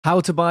How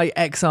to buy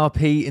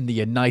XRP in the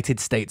United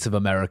States of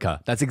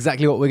America. That's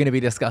exactly what we're going to be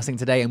discussing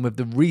today. And with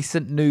the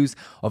recent news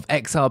of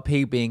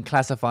XRP being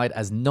classified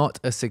as not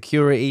a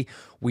security,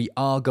 we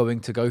are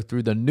going to go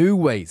through the new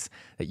ways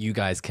that you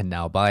guys can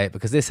now buy it,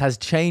 because this has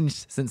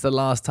changed since the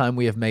last time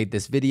we have made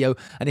this video.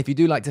 And if you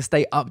do like to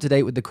stay up to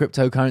date with the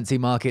cryptocurrency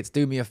markets,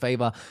 do me a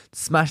favor,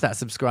 smash that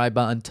subscribe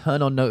button,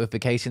 turn on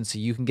notifications so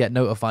you can get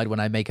notified when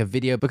I make a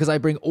video, because I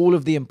bring all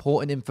of the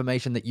important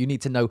information that you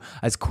need to know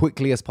as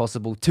quickly as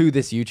possible to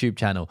this YouTube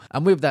channel.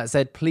 And with that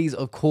said, please,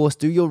 of course,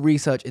 do your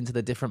research into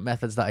the different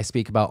methods that I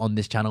speak about on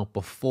this channel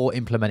before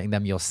implementing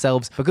them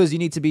yourselves, because you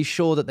need to be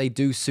sure that they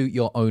do suit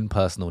your own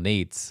personal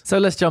needs. So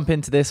let's jump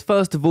into this.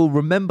 First of all,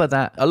 remember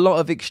that a lot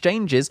of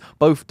exchanges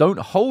both don't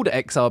hold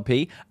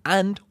XRP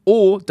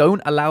or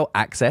don't allow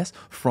access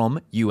from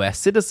US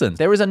citizens.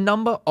 There is a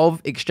number of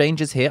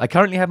exchanges here. I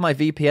currently have my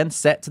VPN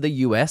set to the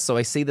US, so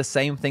I see the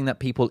same thing that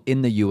people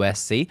in the US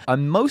see.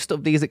 And most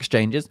of these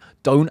exchanges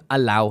don't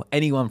allow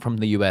anyone from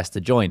the US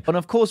to join. And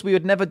of course, we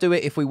would never do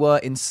it if we were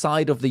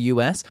inside of the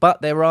US,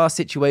 but there are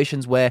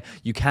situations where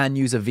you can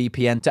use a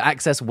VPN to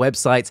access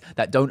websites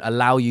that don't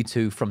allow you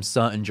to from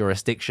certain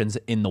jurisdictions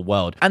in the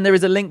world. And there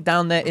is a link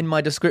down there in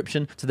my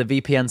description to the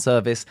VPN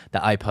service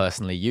that I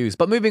personally use.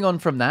 But moving on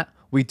from that,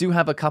 we do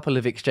have a couple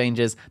of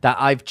exchanges that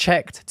I've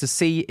checked to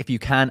see if you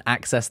can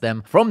access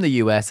them from the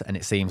US, and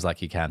it seems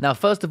like you can. Now,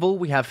 first of all,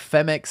 we have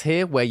FEMEX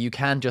here, where you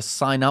can just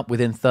sign up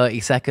within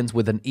 30 seconds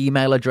with an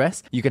email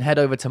address. You can head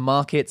over to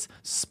Markets,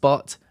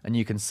 Spot, and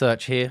you can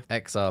search here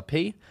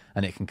XRP,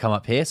 and it can come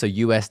up here. So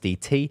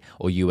USDT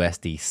or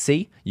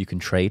USDC, you can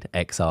trade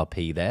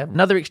XRP there.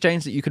 Another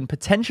exchange that you can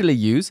potentially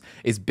use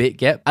is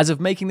BitGet. As of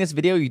making this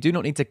video, you do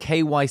not need to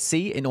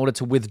KYC in order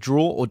to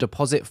withdraw or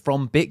deposit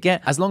from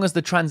BitGet, as long as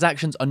the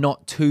transactions are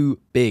not too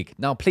big.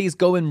 Now, please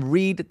go and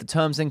read the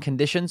terms and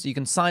conditions. You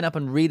can sign up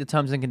and read the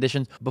terms and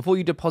conditions before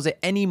you deposit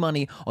any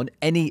money on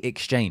any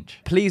exchange.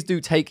 Please do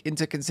take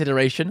into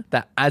consideration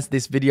that as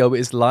this video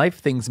is live,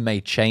 things may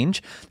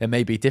change. There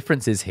may be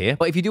differences here.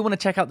 But if you do want to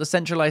check out the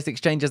centralized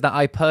exchanges that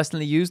I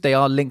personally use, they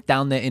are linked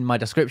down there in my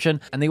description,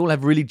 and they all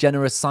have really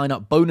generous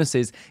sign-up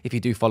bonuses if you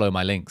do follow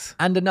my links.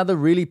 And another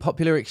really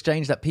popular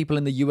exchange that people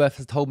in the US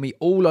have told me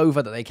all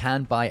over that they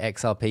can buy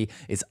XRP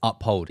is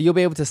Uphold. You'll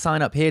be able to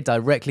sign up here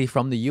directly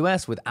from the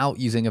US without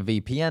using a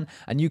VPN,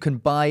 and you can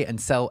buy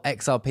and sell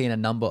XRP and a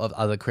number of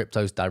other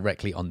cryptos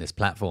directly on this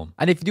platform.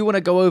 And if you do want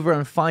to go over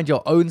and find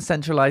your own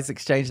centralized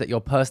exchange that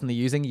you're personally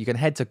using, you can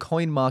head to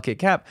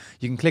CoinMarketCap,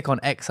 you can click on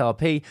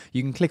XRP,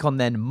 you can click on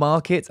then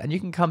Markets, and you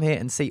can come here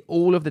and see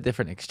all of the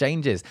different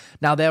exchanges.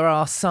 Now, there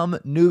are some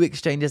new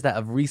exchanges that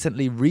have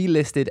recently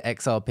relisted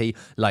XRP,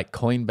 like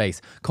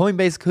Coinbase.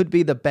 Coinbase could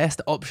be the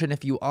best option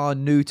if you are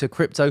new to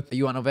crypto.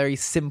 You want a very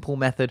simple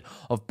method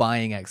of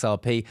buying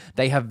XRP.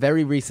 They have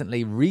very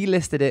recently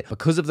relisted it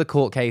because of the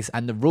court case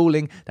and the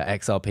ruling that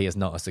XRP is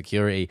not a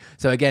security.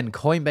 So again,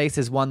 Coinbase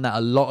is one that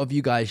a lot of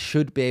you guys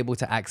should be able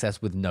to access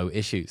with no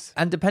issues.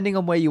 And depending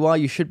on where you are,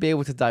 you should be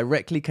able to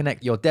directly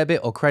connect your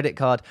debit or credit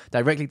card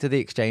directly to the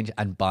exchange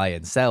and buy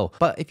and sell.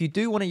 But if you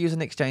do want to use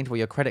an exchange where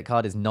your credit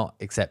card is not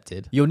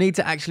accepted, you'll need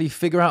to actually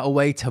figure out a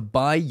way to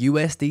buy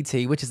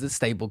USDT, which is the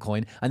stable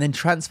coin, and then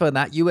transfer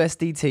that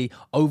USDT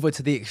over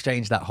to the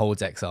exchange that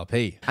holds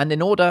XRP. And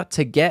in order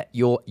to get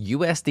your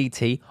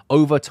USDT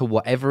over to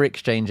whatever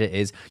exchange it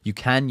is, you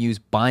can use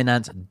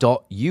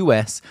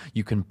Binance.US.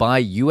 You can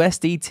buy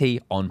USDT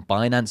on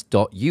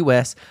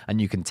Binance.US, and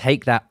you can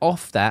take that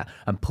off that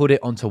and put it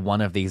onto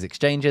one of these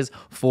exchanges,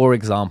 for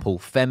example,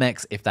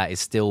 FEMEX, if that is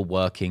still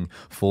working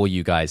for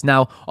you guys.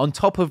 Now, on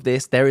top of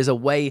this, there is a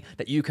way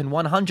that you can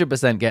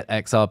 100% get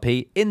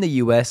XRP in the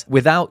US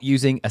without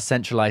using a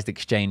centralized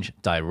exchange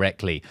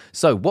directly.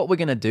 So what we're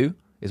going to do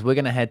is we're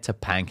going to head to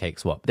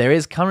PancakeSwap. There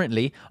is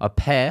currently a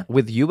pair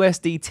with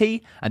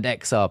USDT and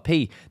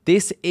XRP.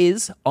 This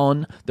is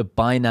on the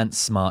Binance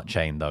Smart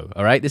Chain though,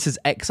 all right? This is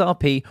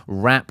XRP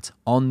wrapped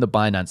on the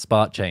Binance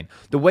Smart Chain.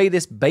 The way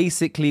this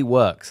basically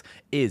works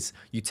is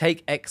you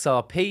take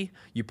XRP,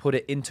 you put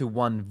it into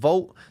one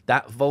vault.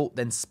 That vault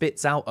then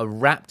spits out a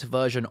wrapped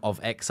version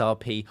of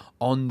XRP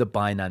on the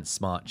Binance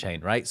Smart Chain,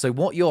 right? So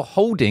what you're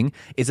holding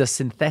is a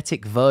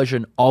synthetic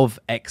version of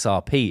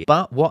XRP.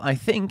 But what I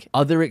think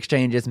other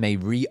exchanges may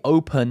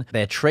reopen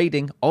their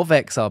trading of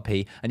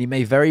XRP, and you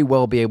may very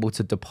well be able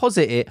to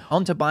deposit it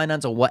onto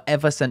Binance or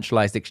whatever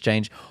centralized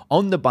exchange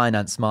on the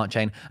Binance Smart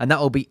Chain, and that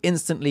will be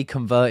instantly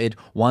converted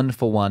one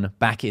for one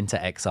back into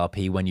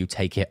XRP when you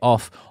take it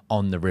off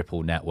on the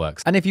Ripple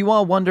networks. And if you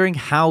are wondering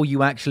how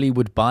you actually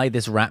would buy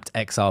this wrapped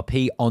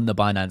XRP on the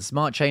Binance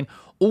Smart Chain,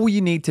 all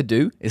you need to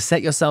do is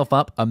set yourself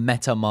up a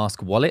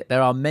MetaMask wallet.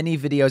 There are many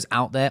videos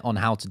out there on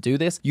how to do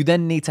this. You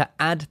then need to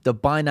add the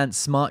Binance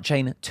Smart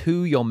Chain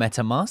to your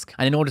MetaMask.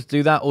 And in order to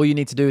do that, all you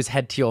need to do is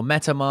head to your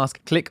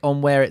MetaMask, click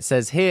on where it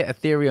says here,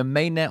 Ethereum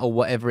mainnet or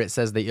whatever it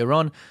says that you're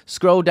on,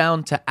 scroll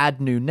down to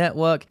add new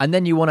network, and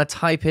then you want to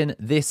type in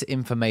this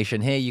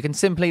information here. You can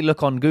simply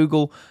look on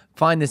Google,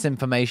 find this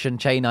information,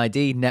 chain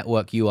ID,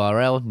 network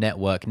URL,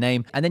 network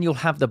name, and then you'll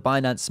have the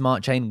Binance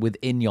Smart Chain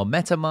within your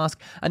MetaMask.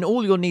 And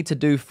all you'll need to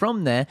do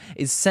from there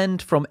is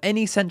send from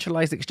any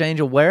centralized exchange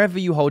or wherever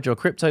you hold your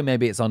crypto.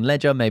 Maybe it's on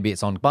Ledger, maybe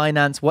it's on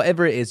Binance,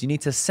 whatever it is, you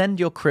need to send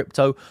your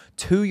crypto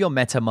to your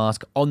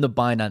MetaMask on the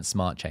Binance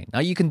Smart Chain. Now,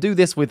 you can do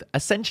this with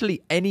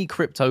essentially any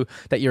crypto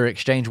that your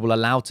exchange will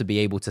allow to be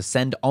able to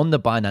send on the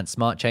Binance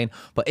Smart Chain.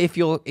 But if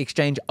your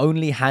exchange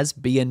only has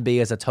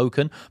BNB as a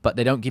token, but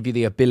they don't give you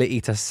the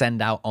ability to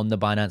send out on the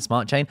Binance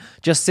Smart Chain,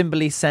 just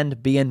simply send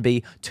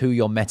BNB to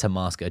your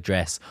MetaMask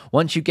address.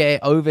 Once you get it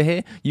over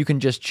here, you can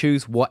just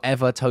choose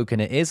whatever token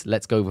it is.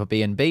 Let's go for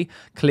BNB.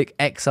 Click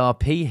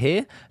XRP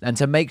here. And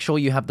to make sure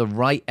you have the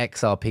right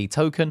XRP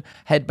token,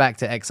 head back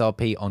to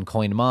XRP on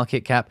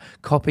CoinMarketCap,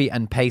 copy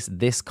and paste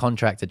this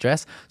contract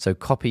address. So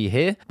copy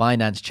here,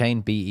 Binance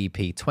Chain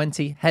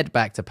BEP20, head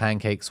back to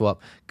PancakeSwap,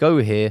 go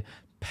here,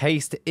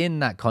 paste in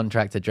that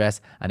contract address,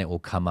 and it will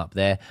come up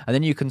there. And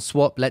then you can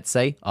swap, let's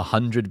say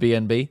 100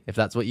 BNB, if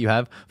that's what you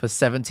have, for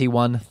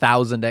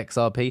 71,000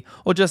 XRP,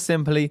 or just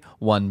simply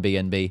 1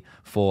 BNB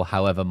for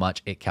however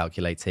much it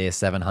calculates here,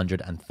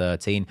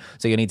 713.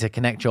 So you need to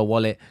connect your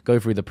wallet, go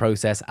through the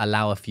process,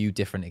 allow a few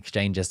different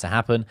exchanges to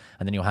happen,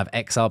 and then you'll have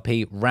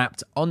XRP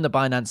wrapped on the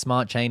Binance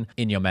Smart Chain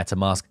in your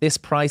MetaMask. This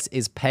price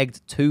is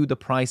pegged to the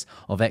price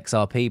of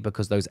XRP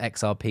because those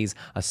XRPs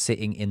are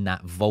sitting in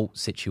that vault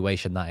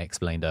situation that I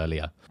explained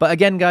earlier. But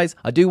again, guys,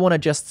 I do want to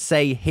just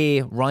say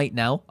here right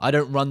now, I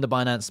don't run the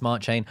Binance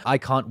Smart Chain. I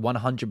can't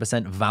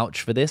 100%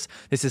 vouch for this.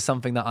 This is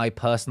something that I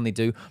personally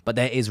do, but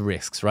there is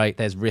risks, right?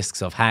 There's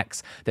risks of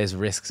hacks, there's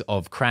risks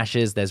of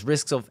crashes, there's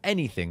risks of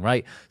anything,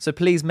 right? So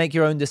please make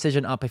your own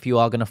decision up if you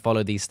are going to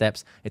follow these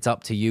steps. It's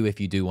up to you if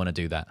you do want to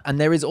do that. And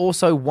there is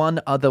also one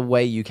other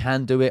way you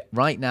can do it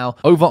right now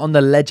over on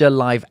the Ledger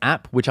Live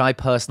app, which I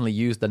personally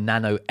use, the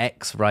Nano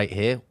X right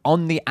here.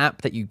 On the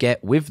app that you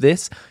get with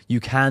this, you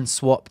can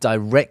swap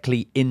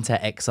directly into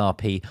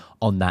XRP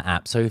on that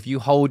app. So if you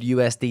hold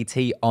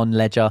USDT on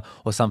Ledger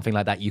or something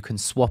like that, you can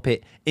swap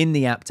it in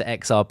the app to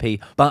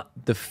XRP, but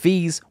the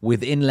fees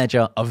within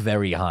Ledger are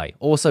very high.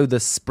 Also, the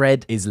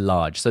spread is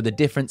large. So the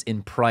difference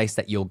in price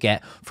that you'll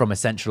get from a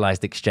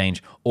centralized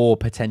exchange or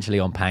potentially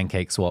on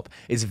PancakeSwap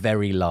is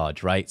very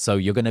large, right? So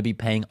you're going to be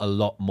paying a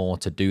lot more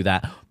to do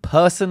that.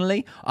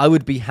 Personally, I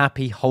would be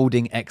happy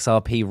holding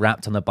XRP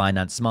wrapped on the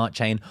Binance Smart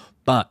Chain,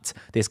 but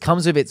this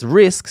comes with its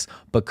risks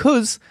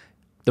because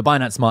the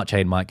Binance Smart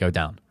Chain might go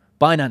down.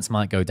 Binance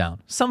might go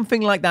down.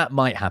 Something like that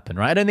might happen,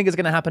 right? I don't think it's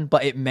going to happen,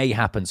 but it may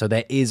happen. So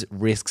there is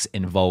risks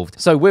involved.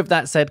 So with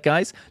that said,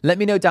 guys, let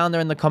me know down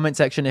there in the comment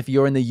section if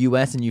you're in the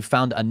US and you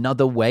found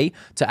another way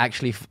to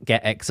actually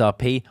get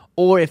XRP,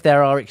 or if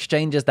there are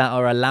exchanges that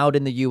are allowed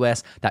in the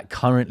US that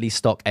currently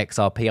stock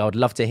XRP. I would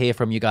love to hear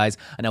from you guys,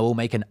 and I will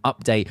make an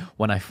update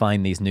when I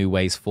find these new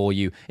ways for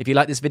you. If you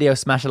like this video,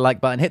 smash the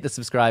like button, hit the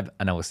subscribe,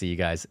 and I will see you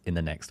guys in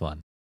the next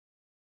one.